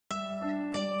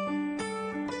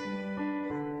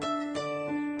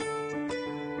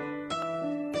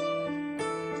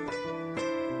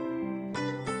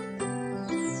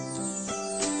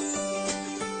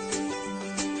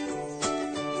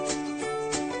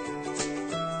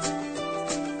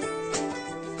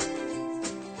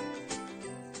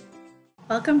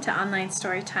Welcome to Online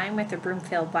Storytime with the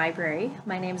Broomfield Library.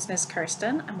 My name is Miss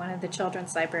Kirsten. I'm one of the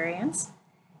children's librarians.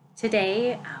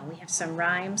 Today we have some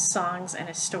rhymes, songs, and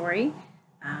a story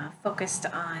focused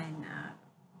on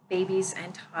babies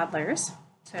and toddlers.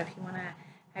 So if you want to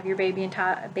have your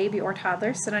baby or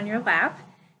toddler sit on your lap,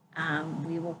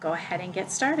 we will go ahead and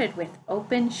get started with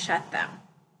Open, Shut Them.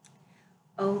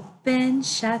 Open,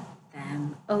 shut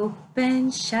them,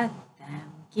 open, shut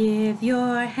them. Give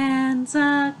your hands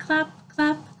a clap,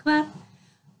 clap, clap.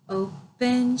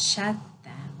 Open, shut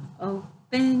them,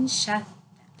 open, shut them.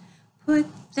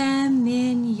 Put them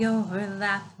in your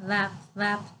lap, lap,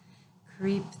 lap.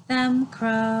 Creep them,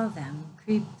 crawl them,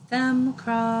 creep them,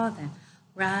 crawl them.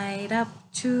 Right up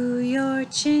to your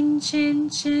chin, chin,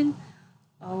 chin.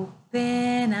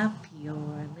 Open up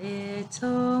your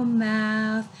little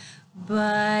mouth,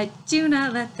 but do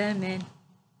not let them in.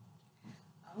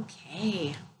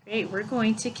 Okay, great. We're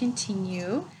going to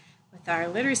continue with our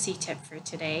literacy tip for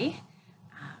today.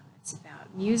 It's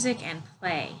about music and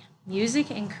play.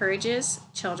 Music encourages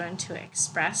children to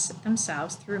express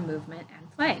themselves through movement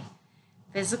and play.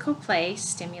 Physical play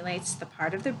stimulates the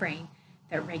part of the brain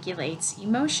that regulates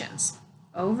emotions.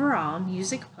 Overall,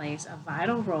 music plays a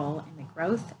vital role in the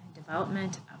growth and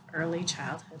development of early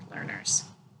childhood learners.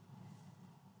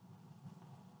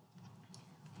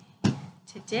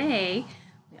 Today,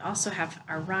 we also have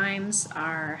our rhymes.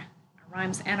 Our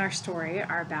rhymes and our story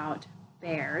are about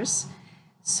bears.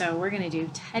 So we're going to do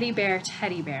teddy bear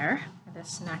for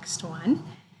this next one.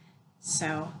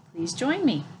 So please join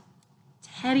me.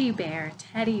 Teddy bear,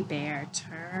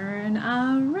 turn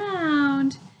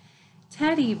around.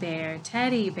 Teddy bear,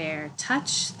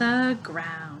 touch the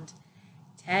ground.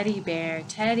 Teddy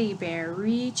bear,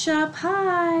 reach up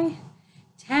high.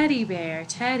 Teddy bear,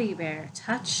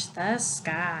 touch the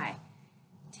sky.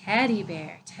 Teddy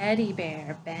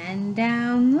bear, bend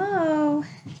down low.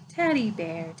 Teddy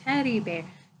bear,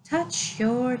 touch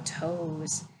your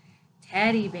toes.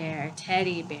 Teddy bear,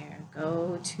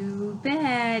 go to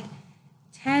bed.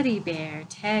 Teddy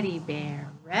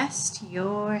bear, rest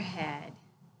your head.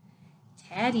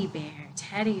 Teddy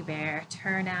bear,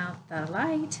 turn out the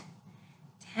light.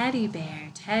 Teddy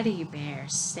bear,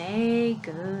 say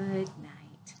good night.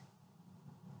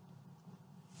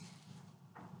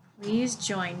 Please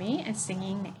join me in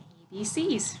singing the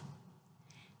ABCs.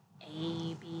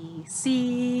 A, B,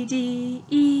 C, D,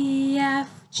 E, F,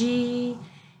 G,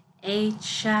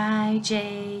 H, I,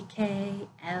 J, K,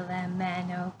 L, M,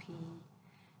 N, O, P,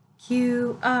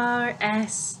 Q, R,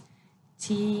 S,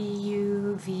 T,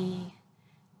 U, V,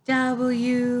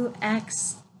 W,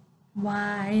 X,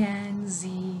 Y, and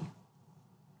Z.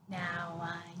 Now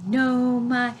I know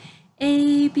my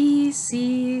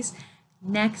ABCs.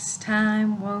 Next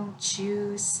time, won't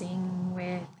you sing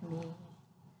with me?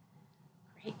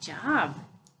 Great job.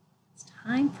 It's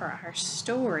time for our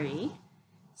story.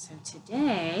 So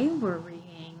today we're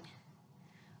reading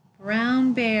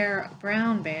Brown Bear,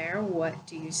 What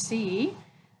Do You See?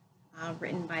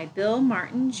 Written by Bill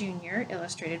Martin Jr.,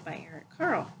 illustrated by Eric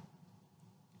Carle.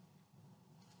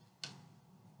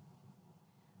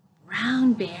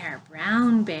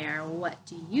 Brown bear, what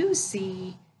do you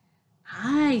see?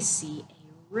 I see a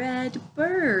red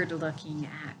bird looking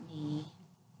at me.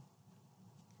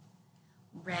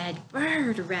 Red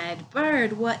bird,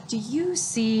 what do you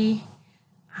see?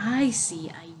 I see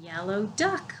a yellow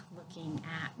duck looking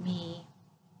at me.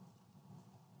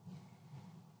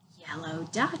 Yellow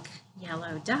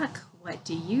duck, what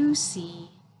do you see?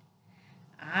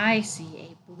 I see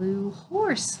a blue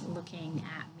horse looking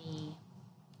at me.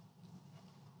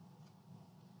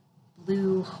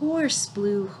 Blue horse,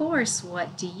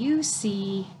 what do you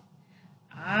see?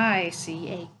 I see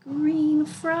a green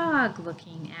frog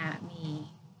looking at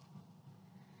me.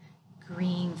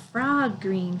 Green frog,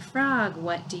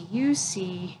 what do you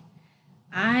see?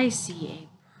 I see a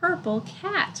purple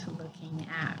cat looking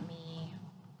at me.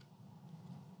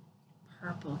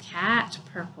 Purple cat,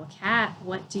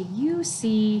 what do you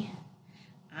see?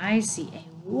 I see a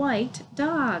white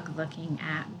dog looking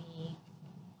at me.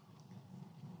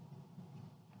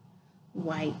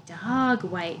 White dog,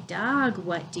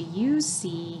 what do you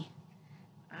see?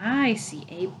 I see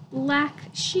a black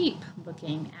sheep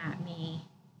looking at me.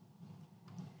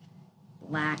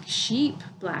 Black sheep,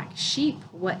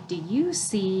 what do you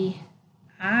see?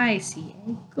 I see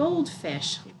a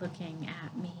goldfish looking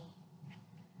at me.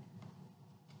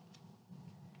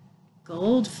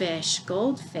 Goldfish,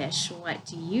 what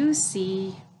do you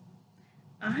see?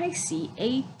 I see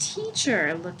a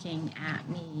teacher looking at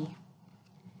me.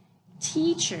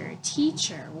 Teacher,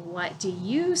 what do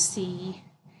you see?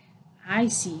 I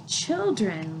see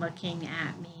children looking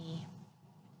at me.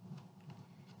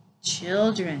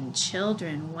 Children,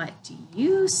 children, what do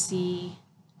you see?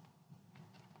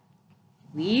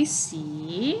 We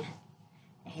see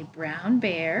a brown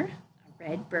bear, a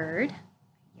red bird,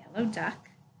 a yellow duck,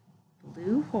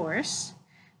 blue horse,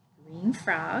 green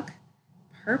frog,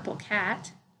 purple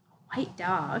cat, a white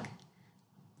dog,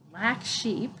 black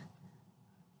sheep,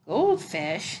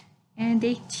 goldfish, and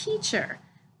a teacher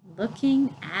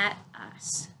looking at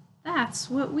us. That's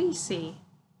what we see.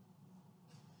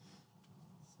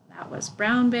 So that was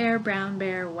brown bear,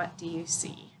 what do you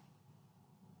see?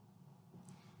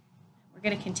 We're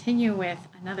going to continue with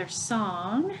another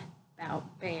song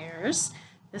about bears.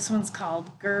 This one's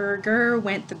called Grr, Grr,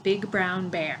 Went the Big Brown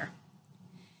Bear.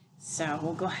 So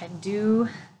we'll go ahead and do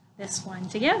this one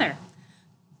together.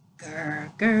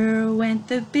 Grr, grr, went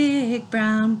the big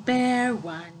brown bear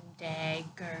one day.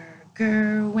 Grr,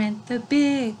 grr, went the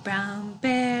big brown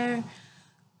bear.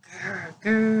 Grr,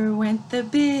 grr, went the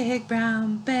big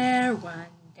brown bear one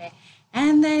day.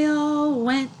 And they all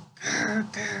went grr,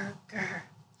 grr, grr.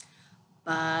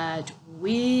 But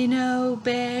we know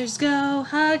bears go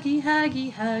huggy,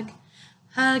 huggy, hug.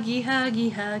 Huggy,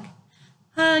 huggy, hug.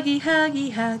 Huggy,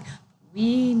 huggy, hug.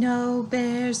 We know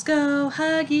bears go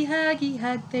huggy, huggy,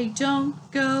 hug. They don't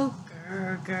go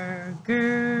grr, grr,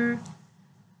 grr.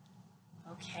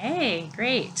 Okay,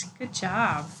 great. Good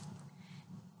job.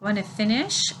 I want to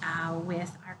finish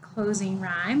with our closing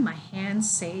rhyme. My hands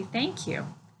say thank you.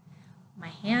 My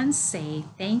hands say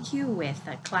thank you with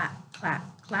a clap,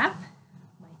 clap, clap.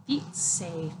 My feet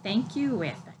say thank you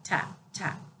with a tap,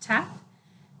 tap, tap.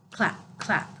 Clap,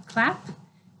 clap, clap.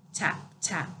 Tap,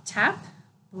 tap, tap.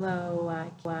 Blow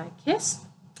a kiss,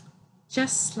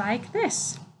 just like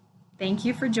this. Thank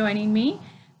you for joining me.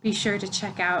 Be sure to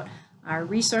check out our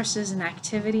resources and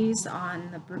activities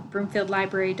on the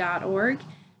broomfieldlibrary.org,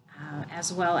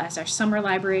 as well as our summer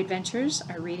library adventures,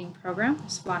 our reading program.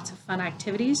 There's lots of fun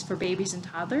activities for babies and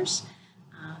toddlers,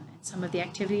 and some of the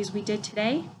activities we did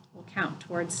today will count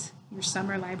towards your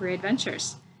summer library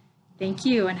adventures. Thank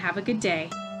you and have a good day.